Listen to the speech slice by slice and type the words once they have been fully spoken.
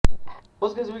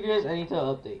What's good, guys? I need to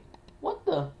update. What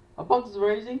the? A box is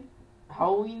raising?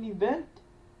 Halloween event?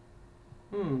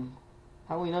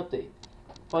 Halloween update.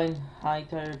 Find high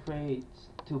tier crates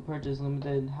to purchase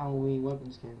limited Halloween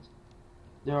weapon skins.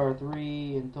 There are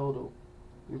 3 in total.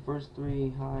 Your first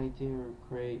 3 high tier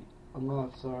crate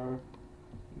unlocks are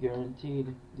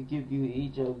guaranteed to give you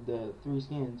each of the 3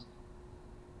 skins.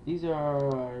 These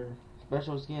are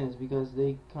special skins because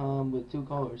they come with 2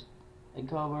 colors and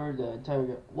cover the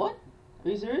entire. What? Are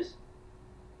you serious?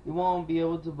 You won't be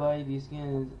able to buy these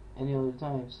skins any other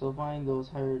time, so find those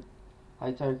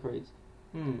high tier crates.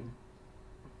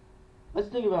 Let's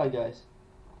think about it, guys.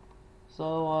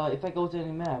 So if I go to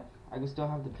any map, I can still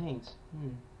have the paints.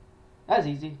 That's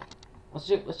easy. Let's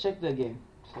check the game.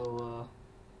 So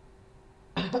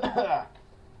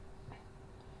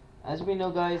as we know,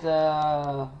 guys,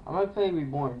 I might play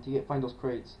Reborn to find those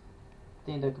crates. I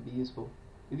think that could be useful.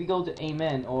 If you go to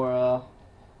Amen or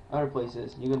other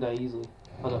places, you're gonna die easily.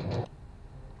 Hold up.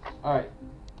 Alright.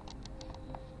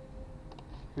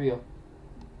 Here we go.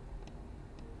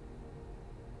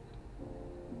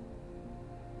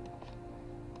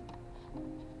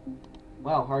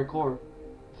 Wow, hardcore.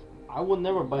 I would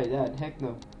never buy that. Heck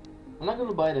no. I'm not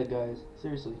gonna buy that, guys.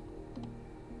 Seriously.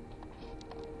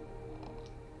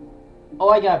 Oh,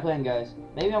 I got a plan, guys.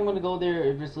 Maybe I'm gonna go there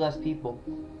if there's less people.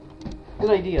 Good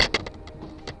idea.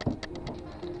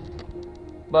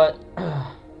 But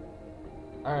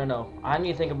I don't know. I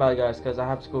need to think about it, guys, because I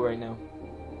have school right now.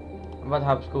 I'm about to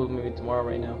have school maybe tomorrow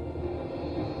right now.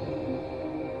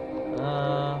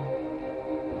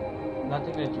 Not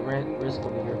taking a risk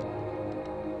over here.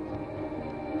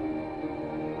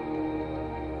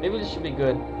 Maybe this should be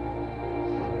good.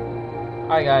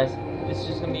 Alright, guys. This is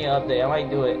just gonna be an update. I might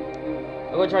do it.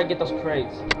 I'm gonna try to get those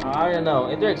crates. I don't know.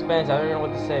 If they're expensive, I don't know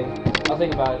what to say. I'll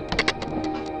think about it.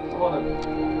 Hold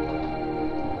on.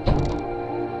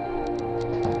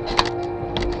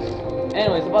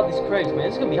 Anyways, about these crates, man,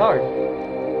 it's gonna be hard.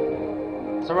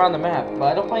 It's around the map,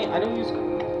 but I don't use.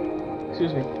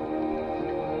 Excuse me.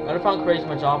 I don't find crates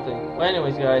much often. But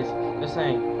anyways, guys, just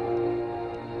saying.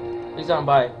 Please don't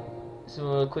buy. This is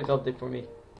a quick update for me.